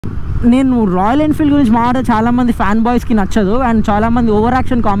నేను royal Enfield గురించి మాట్లాడితే చాలామంది ఫ్యాన్ బాయ్స్కి నచ్చదు అండ్ చాలామంది ఓవర్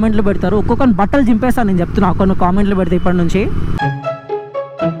యాక్షన్ కామెంట్లు పెడతారు. ఒక్కొక్కరిని బట్టలు చింపేస్తాను నేను చెప్తున్నా, కొన్ని కామెంట్లు పెడితే ఇప్పటి నుంచి.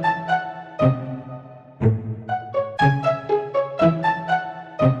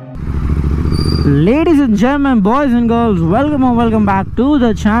 Ladies and gentlemen, boys and girls, welcome back to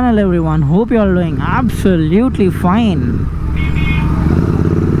the channel everyone. Hope you are doing absolutely fine.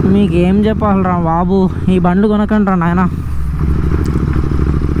 మీకు ఏం చెప్పాలరా బాబు, ఈ బండ్లు కొనకండి రా నాయన.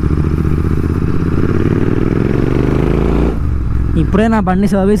 ఇప్పుడే నా బండి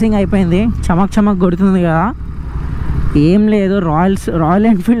సర్వీసింగ్ అయిపోయింది, చమక్ కొడుతుంది కదా. ఏం లేదు, రాయల్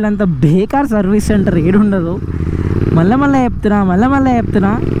ఎన్ఫీల్డ్ అంత బేకార్ సర్వీస్ సెంటర్ ఏడుండదు. మళ్ళీ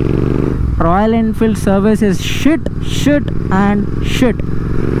చెప్తున్నా royal Enfield service is shit and shit.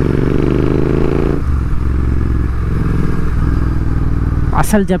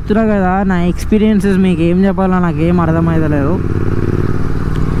 అసలు చెప్తున్నా కదా, నా ఎక్స్పీరియన్సెస్ మీకు ఏం చెప్పాలో నాకేం అర్థమవుతలేదు.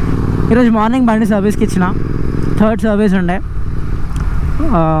 ఈరోజు మార్నింగ్ బండి సర్వీస్కి ఇచ్చిన, థర్డ్ సర్వీస్ ఉండే.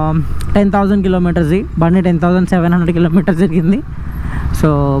 10,000 కిలోమీటర్స్, బండి 10,700 కిలోమీటర్స్ జరిగింది. సో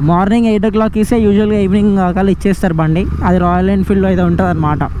మార్నింగ్ 8 o'clock ఇస్తే యూజువల్గా ఈవినింగ్ కల్లా ఇచ్చేస్తారు బండి. అది రాయల్ ఎన్ఫీల్డ్లో అయితే ఉంటుంది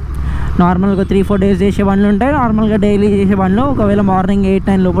అన్నమాట. నార్మల్గా 3-4 days చేసే బండ్లు ఉంటాయి, నార్మల్గా డైలీ చేసే బండ్లు. ఒకవేళ మార్నింగ్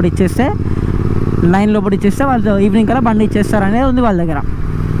 8-9 లోపల ఇచ్చేస్తే, 9 లోపల ఇచ్చేస్తే వాళ్ళు ఈవినింగ్ కల్లా బండి ఇచ్చేస్తారు అనేది ఉంది వాళ్ళ దగ్గర.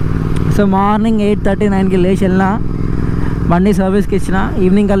 సో మార్నింగ్ 8:30-9కి లేచి వెళ్ళినా, బండి సర్వీస్కి ఇచ్చిన,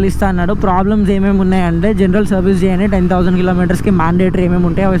 ఈవినింగ్ కల్లా ఇస్తా అన్నాడు. ప్రాబ్లమ్స్ ఏమేమి ఉన్నాయంటే, జనరల్ సర్వీస్ చేయండి, 10,000 kilometers మ్యాండేటరీ ఏమేమి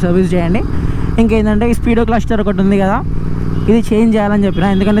ఉంటాయి అవి సర్వీస్ చేయండి. ఇంకేంటంటే ఈ స్పీడో క్లస్టర్ ఒకటి ఉంది కదా, ఇది చేంజ్ చేయాలని చెప్పిన,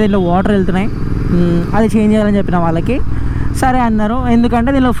 ఎందుకంటే దీంట్లో వాటర్ వెళ్తున్నాయి, అది చేంజ్ చేయాలని చెప్పిన వాళ్ళకి. సరే అన్నారు, ఎందుకంటే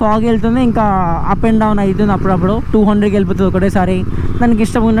దీనిలో ఫాగ్ వెళ్తుంది, ఇంకా అప్ అండ్ డౌన్ అవుతుంది, అప్పుడప్పుడు 200కి వెళ్ళిపోతుంది ఒకటేసారి. దానికి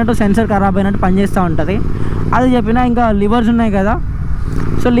ఇష్టం ఉన్నట్టు సెన్సర్ ఖరాబ్ అయినట్టు పనిచేస్తూ ఉంటుంది. అది చెప్పిన. ఇంకా లివర్స్ ఉన్నాయి కదా,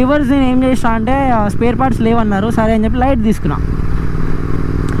 సో లివర్స్ నేను ఏం చేసినా అంటే స్పేర్ పార్ట్స్ లేవన్నారు. సరే అని చెప్పి లైట్ తీసుకున్నా.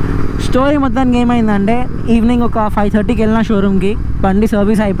 స్టోరీ మొత్తానికి ఏమైందంటే, ఈవినింగ్ ఒక 5:30కి వెళ్ళిన షోరూమ్కి, బండి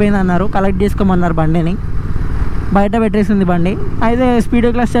సర్వీస్ అయిపోయింది అన్నారు, కలెక్ట్ చేసుకోమన్నారు బండిని. బయట పెట్టేసింది బండి. అయితే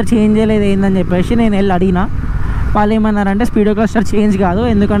స్పీడో క్లస్టర్ చేంజ్ చేయలేదు ఏందని చెప్పేసి నేను వెళ్ళి అడిగిన. వాళ్ళు ఏమన్నారంటే స్పీడో క్లస్టర్ చేంజ్ కాదు,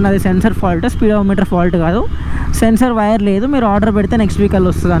 ఎందుకంటే అది సెన్సర్ ఫాల్ట్, స్పీడోమీటర్ ఫాల్ట్ కాదు, సెన్సర్ వైర్ లేదు, మీరు ఆర్డర్ పెడితే నెక్స్ట్ వీక్ అలా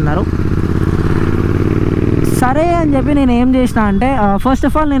వస్తుంది అన్నారు. సరే అని చెప్పి నేను ఏం చేసిన అంటే, ఫస్ట్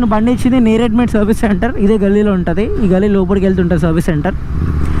ఆఫ్ ఆల్ నేను బండి ఇచ్చింది నేరేడ్మెంట్ సర్వీస్ సెంటర్, ఇదే గల్లీలో ఉంటుంది. ఈ గల్లీ లోపలికి వెళ్తుంటుంది సర్వీస్ సెంటర్.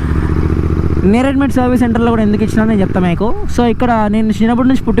 నేరేడ్మెంట్ సర్వీస్ సెంటర్లో కూడా ఎందుకు ఇచ్చినా నేను చెప్తాను మీకు. సో ఇక్కడ నేను చిన్నప్పటి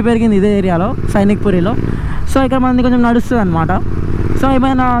నుంచి పుట్టి పెరిగింది ఇదే ఏరియాలో, సైనిక్పురిలో. సో ఇక్కడ మనది కొంచెం నడుస్తుంది అనమాట. సో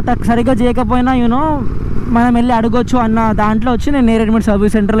ఏమైనా సరిగ్గా చేయకపోయినా మనం వెళ్ళి అడగొచ్చు అన్న దాంట్లో వచ్చి నేను నేరేడ్మెంట్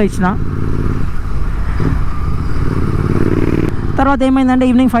సర్వీస్ సెంటర్లో ఇచ్చిన. తర్వాత ఏమైందంటే,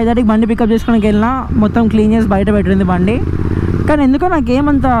 ఈవినింగ్ 5:30కి బండి పికప్ చేసుకోవడానికి వెళ్ళినా, మొత్తం క్లీన్ చేసి బయట పెట్టింది బండి. కానీ ఎందుకో నాకు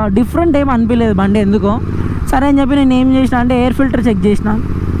ఏమంత డిఫరెంట్ ఏం అనిపించలేదు బండి ఎందుకో. సరే అని చెప్పి నేను ఏం చేసిన అంటే ఆయిల్ ఫిల్టర్ చెక్ చేసిన.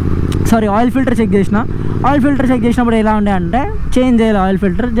 ఆయిల్ ఫిల్టర్ చెక్ చేసినప్పుడు ఎలా ఉండే అంటే, చేంజ్ చేయాలి ఆయిల్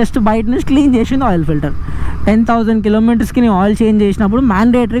ఫిల్టర్, జస్ట్ బయట నుంచి క్లీన్ చేసింది ఆయిల్ ఫిల్టర్. 10,000 kilometersకి నేను ఆయిల్ చేంజ్ చేసినప్పుడు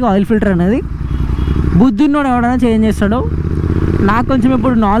మ్యాండేటరీగా ఆయిల్ ఫిల్టర్ అనేది బుద్ధిన్నోడు ఎవడైనా చేంజ్ చేస్తాడు. నాకు కొంచెం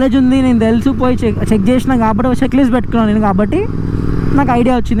ఇప్పుడు నాలెడ్జ్ ఉంది, నేను తెలిసిపోయి చెక్ చేసినా కాబట్టి, ఒక చెక్ లిస్ట్ పెట్టుకున్నాను నేను కాబట్టి నాకు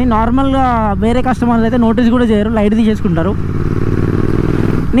ఐడియా వచ్చింది. నార్మల్గా వేరే కస్టమర్లు అయితే నోటీస్ కూడా చేయరు, లైట్ తీసేసుకుంటారు.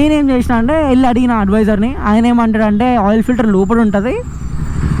 నేనేం చేసిన అంటే వెళ్ళి అడిగిన అడ్వైజర్ని. ఆయన ఏమంటాడంటే ఆయిల్ ఫిల్టర్ లోపల ఉంటుంది,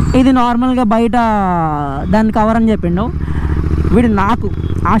 ఇది నార్మల్గా బయట దాన్ని కవర్ అని చెప్పిండు. వీడు నాకు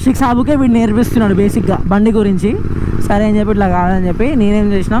ఆషిక్ సాబుకే వీడు నేర్పిస్తున్నాడు బేసిక్గా బండి గురించి. సరే అని చెప్పి ఇట్లా కాదని చెప్పి నేనేం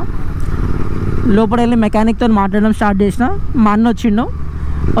చేసిన, లోపల వెళ్ళి మెకానిక్తో మాట్లాడడం స్టార్ట్ చేసిన. మా అన్న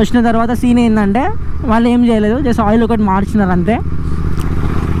వచ్చిన తర్వాత సీన్ ఏంటంటే, వాళ్ళు ఏం చేయలేదు, జస్ట్ ఆయిల్ ఒకటి మార్చినారు అంతే.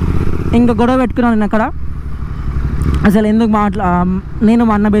 ఇంకా గొడవ పెట్టుకున్నాను నేను అక్కడ. అసలు ఎందుకు నేను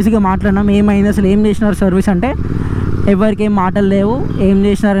మా అన్న బేసిక్గా మాట్లాడినాం, ఏమైంది అసలు ఏం చేసినారు సర్వీస్ అంటే, ఎవరికి ఏం మాటలు లేవు, ఏం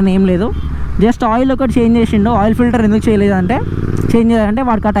చేసినారని ఏం లేదు, జస్ట్ ఆయిల్ ఒకటి చేంజ్ చేసిండు. ఆయిల్ ఫిల్టర్ ఎందుకు చేంజ్ చేయాలంటే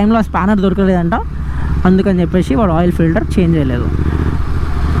వాడికి ఆ టైంలో స్పానర్ దొరకలేదంట, అందుకని చెప్పేసి వాడు ఆయిల్ ఫిల్టర్ చేంజ్ చేయలేదు.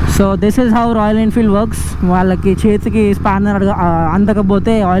 So this is how royal Enfield works. వాళ్ళకి చేతికి స్పానర్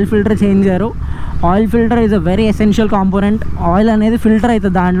అందకపోతే ఆయిల్ ఫిల్టర్ చేంజ్ చేయరు. Oil filter is a very essential component. Oil అనేది ఫిల్టర్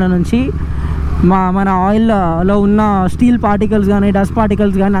అవుతుంది, దాంట్లో నుంచి మన ఆయిల్లో ఉన్న స్టీల్ పార్టికల్స్ కానీ డస్ట్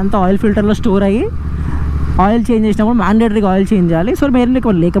పార్టికల్స్ కానీ అంతా ఆయిల్ ఫిల్టర్లో స్టోర్ అయ్యి, ఆయిల్ చేంజ్ చేసినప్పుడు మ్యాండేటరీగా ఆయిల్ చేంజ్ చేయాలి. సో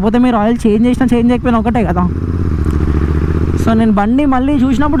మీరు లేకపోతే మీరు ఆయిల్ చేంజ్ చేసినా చేంజ్ చేయకపోయినా ఒకటే కదా. సో నేను బండి మళ్ళీ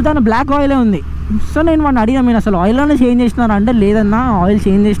చూసినప్పుడు దాని బ్లాక్ ఆయిలే ఉంది. సో నేను వాడిని అడిగాను, మీరు అసలు ఆయిల్లోనే చేంజ్ చేసినారు అంటే, లేదన్నా ఆయిల్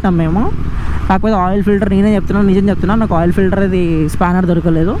చేంజ్ చేసినాం మేము, కాకపోతే ఆయిల్ ఫిల్టర్ నేనే చెప్తున్నాను, నిజం చెప్తున్నాను, నాకు ఆయిల్ ఫిల్టర్ అది స్పానర్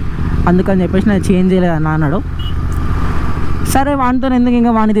దొరకలేదు, అందుకని చెప్పేసి నేను చేంజ్ చేయలేదన్న అన్నాడు. సరే వాడితో ఎందుకు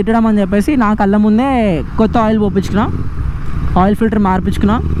ఇంకా వాడిని తిట్టడం అని చెప్పేసి నా కళ్ళ ముందే కొత్త oil పోపించుకున్నా, oil filter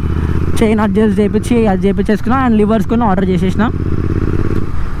మార్పించుకున్నా, chain adjust చేయించి అది చేయించేసుకున్నా, అండ్ లివర్స్ కొన్ని ఆర్డర్ చేసేసిన.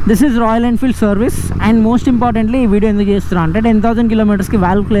 This is royal Enfield service. And most importantly ఈ వీడియో ఎందుకు చేస్తున్నా అంటే 10,000 కిలోమీటర్స్కి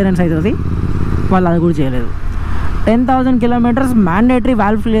వాల్వ్ క్లియరెన్స్ అవుతుంది. వాళ్ళు అది కూడా చేయలేదు. 10,000 కిలోమీటర్స్ మ్యాండేటరీ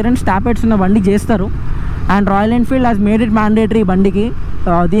వాల్వ్ క్లియరెన్స్ టాపెట్స్ ఉన్న బండి చేస్తారు. And royal Enfield has made it mandatory బండికి.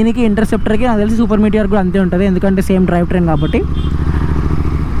 దీనికి ఇంటర్సెప్టర్కి నాకు తెలిసి సూపర్ మీటియర్ కూడా అంతే ఉంటుంది, ఎందుకంటే సేమ్ డ్రైవ్ ట్రైన్ కాబట్టి.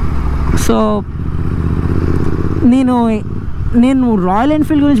 సో నేను రాయల్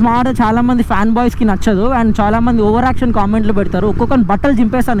ఎన్ఫీల్డ్ గురించి మాట్లాడే చాలామంది ఫ్యాన్ బాయ్స్కి నచ్చదు. అండ్ చాలామంది ఓవర్ యాక్షన్ కామెంట్లు పెడతారు. ఒక్కొక్కరిని బట్టలు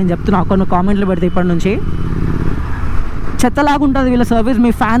చింపేస్తాను నేను చెప్తున్నా. కొన్ని కామెంట్లు పెడితే ఇప్పటి నుంచి చెత్తలాగుంటుంది వీళ్ళ service.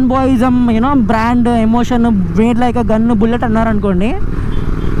 Me fan బాయిజం you know brand emotion made like a gun bullet అన్నారనుకోండి,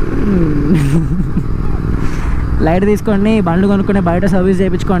 లైట్ తీసుకోండి, బండ్లు కొనుక్కొని బయట సర్వీస్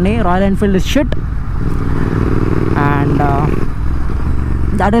చేయించుకోండి. Royal Enfield is shit. And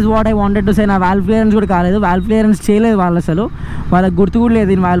that is what I wanted to say. నా వాల్వ్ క్లియరెన్స్ కూడా కాలేదు, వాల్వ్ క్లియరెన్స్ చేయలేదు వాళ్ళు, అసలు వాళ్ళకి గుర్తు కూడా లేదు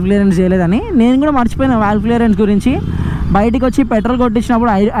నేను వాల్వ్ క్లియరెన్స్ చేయలేదని. నేను కూడా మర్చిపోయినా వాల్వ్ క్లియరెన్స్ గురించి. బయటికి వచ్చి పెట్రోల్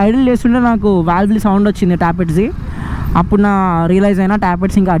కొట్టించినప్పుడు ఐడిల్ చేస్తుంటే నాకు వాల్వ్ సౌండ్ వచ్చింది ట్యాపెట్స్ది. అప్పుడు నా రియలైజ్ అయినా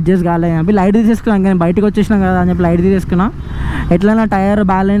ట్యాపెట్స్ ఇంకా అడ్జస్ట్ కాలేదు అని చెప్పి లైట్ తీసేసుకున్నాను. కానీ బయటకు వచ్చేసినాం కదా అని చెప్పి లైట్ తీసేసుకున్నా. ఎట్లైనా టైర్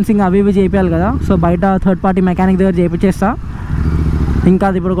బ్యాలెన్సింగ్ అవి ఇవి చేయాలి కదా, సో బయట థర్డ్ పార్టీ మెకానిక్ దగ్గర చేయించేస్తా. ఇంకా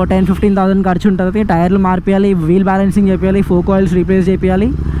అది ఇప్పుడు ఒక 10,000-15,000 ఖర్చు ఉంటుంది. టైర్లు మార్పియాలి, వీల్ బ్యాలెన్సింగ్ చేయాలి, ఫోక్ ఆయిల్స్ రీప్లేస్ చేయాలి,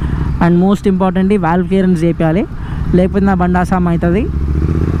 and most importantly valve clearance చేయాలి. లేకపోతే నా బండి అసామ్ అవుతుంది.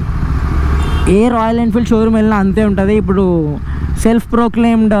 ఏ రాయల్ ఎన్ఫీల్డ్ షోరూమ్ వెళ్ళినా అంతే ఉంటుంది. ఇప్పుడు self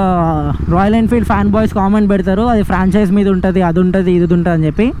ప్రోక్లెయిమ్డ్ royal Enfield fan boys comment పెడతారు, అది ఫ్రాంచైజ్ మీద ఉంటుంది, అది ఉంటుంది, ఇది ఉంటుంది అని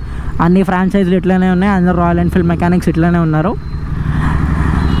చెప్పి. అన్ని ఫ్రాంచైజీలు ఇట్లానే ఉన్నాయి, అందరు రాయల్ ఎన్ఫీల్డ్ మెకానిక్స్ ఇట్లానే ఉన్నారు.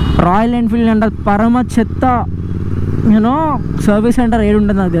 రాయల్ ఎన్ఫీల్డ్ అంటే పరమ చెత్త యూనో సర్వీస్ సెంటర్ ఏడు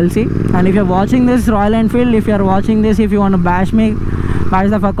ఉంటుంది నాకు తెలిసి. And if you're watching this royal Enfield, if you're watching this, if you want bash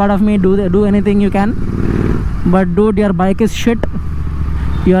the fuck out of me, do anything you can, but Dude your bike is shit,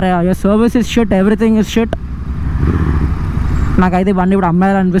 your service is shit, everything is shit. నాకైతే బండి ఇప్పుడు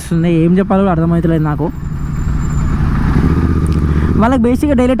అమ్మాయాలనిపిస్తుంది, ఏం చెప్పాలో కూడా అర్థమవుతలేదు నాకు. వాళ్ళకి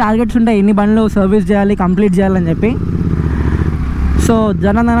బేసిక్గా డైలీ టార్గెట్స్ ఉంటాయి, ఇన్ని బండ్లు సర్వీస్ చేయాలి, కంప్లీట్ చేయాలని చెప్పి. సో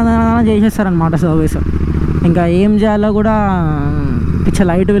జన చేసేస్తారనమాట సర్వీస్. ఇంకా ఏం చేయాలో కూడా పిచ్చ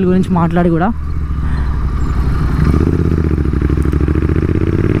లైట్ వీళ్ళ గురించి మాట్లాడి కూడా.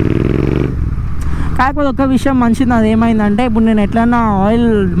 కాకపోతే ఒక్క విషయం మంచిది, అది ఏమైందంటే ఇప్పుడు నేను ఎట్లన్నా ఆయిల్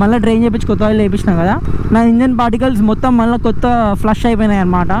మళ్ళీ డ్రైన్ చేయించి కొత్త ఆయిల్ వేయించినా కదా, నా ఇంజన్ పార్టికల్స్ మొత్తం మళ్ళీ కొత్త ఫ్లష్ అయిపోయినాయి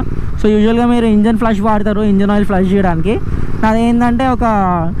అనమాట. సో యూజువల్గా మీరు ఇంజన్ ఫ్లష్ వాడతారు ఇంజన్ ఆయిల్ ఫ్లష్ చేయడానికి. నాది ఏంటంటే ఒక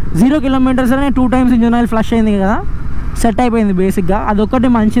 0 కిలోమీటర్స్లోనే 2 times ఇంజన్ ఆయిల్ ఫ్లష్ అయింది కదా, సెట్ అయిపోయింది బేసిక్గా. అదొక్కటి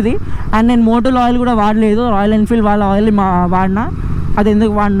మంచిది. అండ్ నేను మోటోలో ఆయిల్ కూడా వాడలేదు, రాయల్ ఎన్ఫీల్డ్ వాళ్ళ ఆయిల్ వాడినా. అది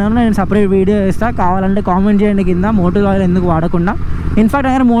ఎందుకు వాడినానో నేను సపరేట్ వీడియో వేస్తాను, కావాలంటే కామెంట్ చేయండి కింద మోటోలో ఆయిల్ ఎందుకు వాడకుండా. ఇన్ఫాక్ట్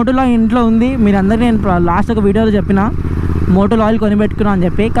దగ్గర మోటోలో ఇంట్లో ఉంది, మీరు అందరికీ నేను లాస్ట్ ఒక వీడియోలో చెప్పిన మోటోలో ఆయిల్ కొనిపెట్టుకున్నా అని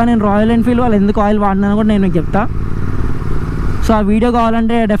చెప్పి. కానీ నేను రాయల్ ఎన్ఫీల్డ్ వాళ్ళు ఎందుకు ఆయిల్ వాడినాను కూడా నేను మీకు చెప్తా. సో ఆ వీడియో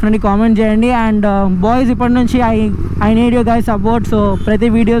కావాలంటే డెఫినెట్లీ కామెంట్ చేయండి. అండ్ బాయ్స్ ఇప్పటి నుంచి I need you guys support. So ప్రతి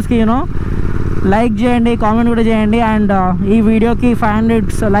వీడియోస్కి లైక్ చేయండి, కామెంట్ కూడా చేయండి. అండ్ ఈ వీడియోకి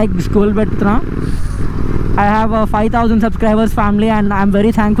 500 లైక్స్ గోల్ పెడుతున్నా. I have 5,000 subscribers family and I'm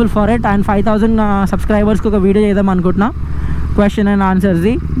very thankful for it. And 5,000 సబ్స్క్రైబర్స్కి ఒక వీడియో చేద్దాం అనుకుంటున్నా, క్వశ్చన్ అండ్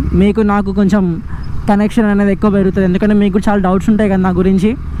ఆన్సర్స్ది. మీకు నాకు కొంచెం కనెక్షన్ అనేది ఎక్కువ పెరుగుతుంది, ఎందుకంటే మీకు కూడా చాలా డౌట్స్ ఉంటాయి కదా నా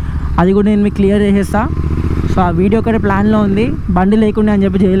గురించి, అది కూడా నేను మీకు క్లియర్ చేసేస్తా. సో ఆ వీడియో ఒకటి ప్లాన్లో ఉంది, బండి లేకుండా అని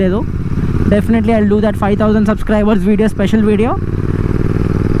చెప్పి చేయలేదు. Definitely I will do that 5,000 subscribers video, special video.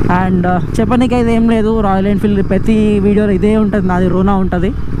 And చెప్పడానికి అయితే ఏం లేదు, రాయల్ ఎన్ఫీల్డ్ ప్రతి వీడియోలో ఇదే ఉంటుంది, నాది రోనా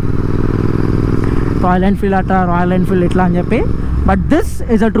ఉంటుంది, రాయల్ ఎన్ఫీల్డ్ అట్లా, రాయల్ ఎన్ఫీల్డ్ ఇట్లా అని చెప్పి. But this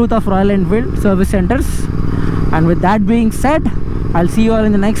is the truth of royal Enfield service centres. And with that being said, I'll see you all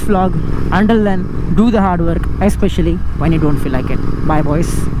in the next vlog. Until then, do the hard work, especially when you don't feel like it. Bye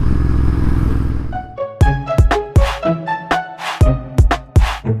boys.